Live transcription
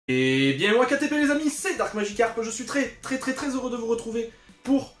Wakatépé les amis, c'est Dark Magikarp, je suis très heureux de vous retrouver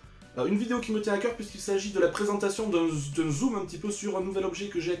pour une vidéo qui me tient à cœur puisqu'il s'agit de la présentation d'un zoom un petit peu sur un nouvel objet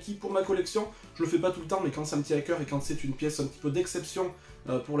que j'ai acquis pour ma collection. Je le fais pas tout le temps mais quand ça me tient à cœur et quand c'est une pièce un petit peu d'exception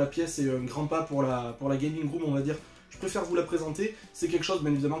pour la pièce et un grand pas pour la gaming room on va dire, je préfère vous la présenter. C'est quelque chose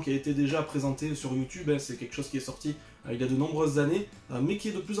bien évidemment qui a été déjà présenté sur YouTube, hein. C'est quelque chose qui est sorti il y a de nombreuses années, mais qui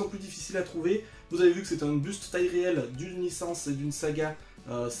est de plus en plus difficile à trouver. Vous avez vu que c'est un buste taille réelle d'une licence et d'une saga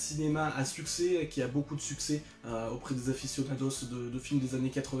cinéma à succès, qui a beaucoup de succès auprès des aficionados de films des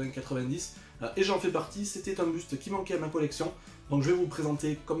années 80-90, et j'en fais partie. C'était un buste qui manquait à ma collection, donc je vais vous le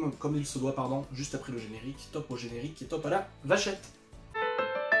présenter comme il se doit, pardon, juste après le générique. Top au générique et top à la vachette.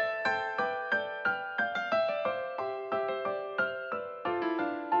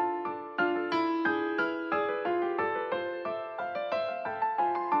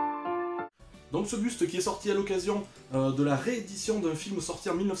 Donc ce buste qui est sorti à l'occasion de la réédition d'un film sorti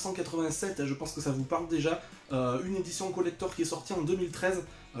en 1987, je pense que ça vous parle déjà, une édition collector qui est sortie en 2013,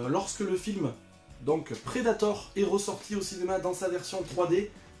 lorsque le film donc Predator est ressorti au cinéma dans sa version 3D, et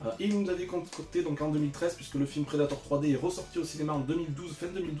il nous avait concocté donc en 2013, puisque le film Predator 3D est ressorti au cinéma en 2012, fin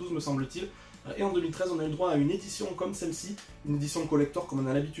 2012 me semble-t-il, et en 2013 on a eu le droit à une édition comme celle-ci, une édition collector comme on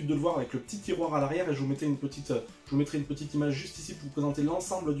a l'habitude de le voir avec le petit tiroir à l'arrière, et je vous mettrai une petite image juste ici pour vous présenter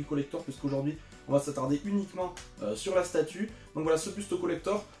l'ensemble du collector, puisqu'aujourd'hui on va s'attarder uniquement sur la statue. Donc voilà, ce buste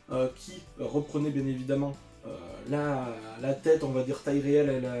collector qui reprenait bien évidemment la tête, on va dire taille réelle,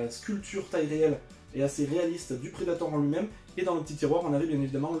 et la sculpture taille réelle et assez réaliste du Predator en lui-même, et dans le petit tiroir on avait bien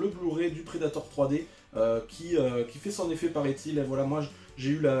évidemment le Blu-ray du Predator 3D qui fait son effet paraît-il, et voilà, moi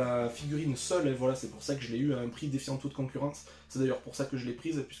j'ai eu la figurine seule, et voilà, c'est pour ça que je l'ai eu à un prix défiant toute concurrence. C'est d'ailleurs pour ça que je l'ai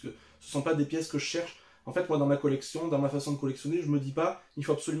prise, puisque ce ne sont pas des pièces que je cherche. En fait, moi, dans ma collection, dans ma façon de collectionner, je me dis pas, il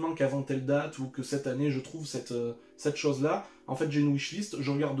faut absolument qu'avant telle date ou que cette année je trouve cette chose-là. En fait, j'ai une wishlist,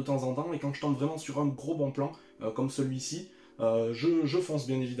 je regarde de temps en temps, et quand je tombe vraiment sur un gros bon plan, comme celui-ci, je fonce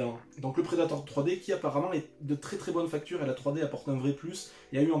bien évidemment. Donc le Predator 3D qui apparemment est de très bonne facture, et la 3D apporte un vrai plus.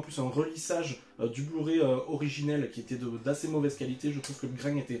 Il y a eu en plus un relissage du Blu-ray originel qui était d'assez mauvaise qualité. Je trouve que le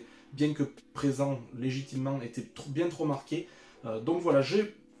grain était, bien que présent légitimement, était bien trop marqué. Donc voilà,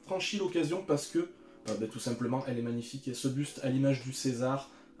 j'ai franchi l'occasion parce que tout simplement elle est magnifique, et ce buste à l'image du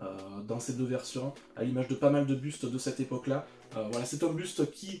César, dans ces deux versions, à l'image de pas mal de bustes de cette époque-là. Voilà, c'est un buste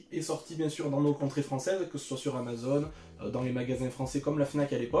qui est sorti bien sûr dans nos contrées françaises, que ce soit sur Amazon, dans les magasins français comme la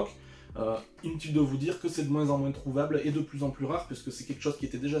Fnac à l'époque. Inutile de vous dire que c'est de moins en moins trouvable et de plus en plus rare, puisque c'est quelque chose qui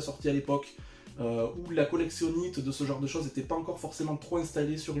était déjà sorti à l'époque, où la collectionnite de ce genre de choses n'était pas encore forcément trop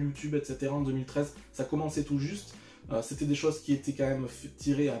installée sur YouTube, etc. En 2013, ça commençait tout juste. C'était des choses qui étaient quand même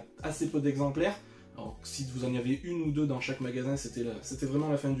tirées à assez peu d'exemplaires. Alors, si vous en avez une ou deux dans chaque magasin, c'était vraiment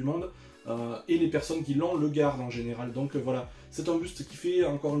la fin du monde. Et les personnes qui l'ont le gardent en général. Donc voilà, c'est un buste qui fait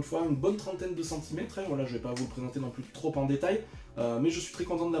encore une fois une bonne trentaine de centimètres. Hein. Voilà, je ne vais pas vous le présenter non plus trop en détail, mais je suis très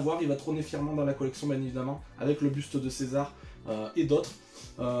content de l'avoir. Il va trôner fièrement dans la collection bien évidemment, avec le buste de César et d'autres.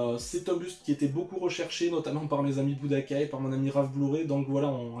 C'est un buste qui était beaucoup recherché, notamment par mes amis Buste, par mon ami Raf Blu-ray. Donc voilà,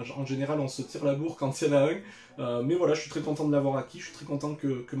 en général on se tire la bourre quand il y en a un. Mais voilà, je suis très content de l'avoir acquis. Je suis très content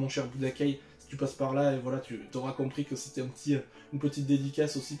que mon cher Buste, tu passes par là, et voilà, tu auras compris que c'était une petite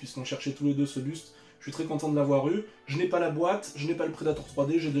dédicace aussi, puisqu'on cherchait tous les deux ce buste. Je suis très content de l'avoir eu. Je n'ai pas la boîte, je n'ai pas le Predator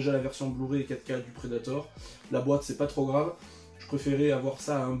 3D, j'ai déjà la version Blu-ray 4K du Predator. La boîte, c'est pas trop grave. Je préférais avoir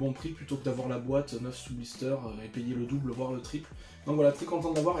ça à un bon prix plutôt que d'avoir la boîte 9 sous blister et payer le double, voire le triple. Donc voilà, très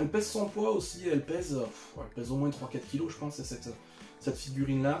content de l'avoir. Elle pèse son poids aussi, elle pèse au moins 3-4 kg, je pense, cette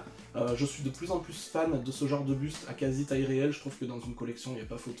figurine-là. Je suis de plus en plus fan de ce genre de buste à quasi taille réelle. Je trouve que dans une collection, il n'y a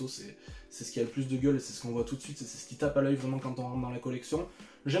pas photo, c'est ce qui a le plus de gueule, et c'est ce qu'on voit tout de suite, c'est ce qui tape à l'œil vraiment quand on rentre dans la collection.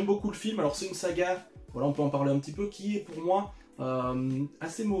 J'aime beaucoup le film. Alors c'est une saga, voilà, on peut en parler un petit peu, qui est pour moi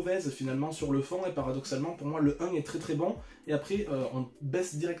assez mauvaise finalement sur le fond, et paradoxalement pour moi le 1 est très bon, et après on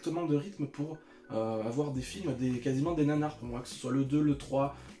baisse directement de rythme pour avoir des films, quasiment des nanars pour moi, que ce soit le 2, le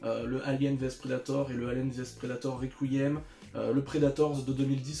 3, le Alien vs Predator et le Alien vs Predator Requiem, le Predators de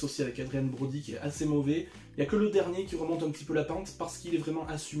 2010 aussi avec Adrien Brody qui est assez mauvais. Il n'y a que le dernier qui remonte un petit peu la pente parce qu'il est vraiment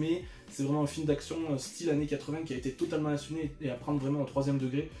assumé. C'est vraiment un film d'action style années 80 qui a été totalement assumé et à prendre vraiment au 3e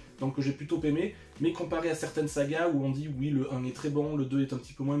degré, donc que j'ai plutôt aimé. Mais comparé à certaines sagas où on dit oui, le 1 est très bon, le 2 est un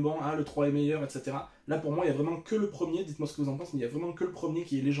petit peu moins bon, ah le 3 est meilleur, etc. Là pour moi il n'y a vraiment que le premier, dites-moi ce que vous en pensez, mais il n'y a vraiment que le premier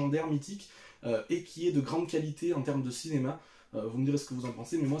qui est légendaire, mythique, et qui est de grande qualité en termes de cinéma. Vous me direz ce que vous en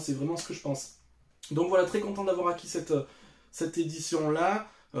pensez, mais moi c'est vraiment ce que je pense. Donc voilà, très content d'avoir acquis cette édition-là,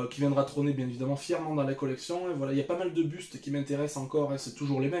 qui viendra trôner bien évidemment fièrement dans la collection. Et voilà, il y a pas mal de bustes qui m'intéressent encore, hein, c'est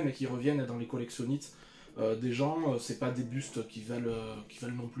toujours les mêmes et qui reviennent dans les collectionnites. des gens, c'est pas des bustes qui valent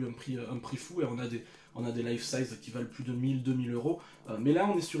non plus un prix fou, et on a des life size qui valent plus de 1000-2000 euros, mais là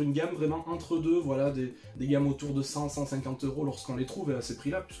on est sur une gamme vraiment entre deux, voilà, des gammes autour de 100-150 euros lorsqu'on les trouve à ces prix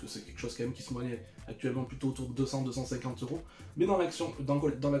là, puisque c'est quelque chose quand même qui se monnaie actuellement plutôt autour de 200-250 euros, mais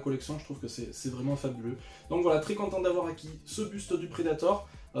dans la collection je trouve que c'est vraiment fabuleux. Donc voilà, très content d'avoir acquis ce buste du Predator.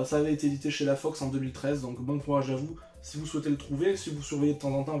 Ça avait été édité chez la Fox en 2013, donc bon courage à vous si vous souhaitez le trouver. Si vous surveillez de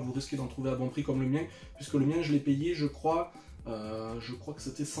temps en temps, vous risquez d'en trouver à bon prix comme le mien, puisque le mien je l'ai payé, je crois que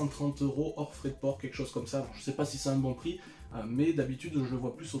c'était 130 euros hors frais de port, quelque chose comme ça. Alors, je sais pas si c'est un bon prix, mais d'habitude je le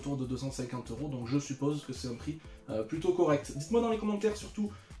vois plus autour de 250 euros, donc je suppose que c'est un prix plutôt correct. Dites-moi dans les commentaires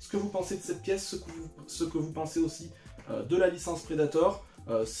surtout ce que vous pensez de cette pièce, ce que vous pensez aussi de la licence Predator,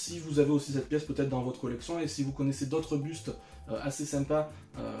 si vous avez aussi cette pièce peut-être dans votre collection, et si vous connaissez d'autres bustes assez sympas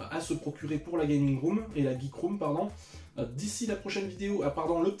à se procurer pour la gaming room et la geek room, pardon. D'ici la prochaine vidéo,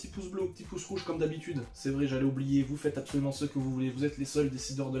 pardon, le petit pouce bleu, le petit pouce rouge comme d'habitude, c'est vrai, j'allais oublier, vous faites absolument ce que vous voulez, vous êtes les seuls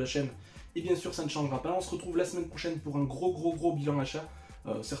décideurs de la chaîne, et bien sûr ça ne changera pas. On se retrouve la semaine prochaine pour un gros bilan achat,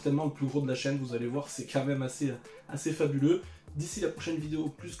 certainement le plus gros de la chaîne, vous allez voir, c'est quand même assez fabuleux. D'ici la prochaine vidéo,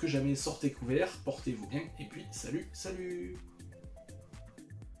 plus que jamais, sortez couverts, portez-vous bien, et puis salut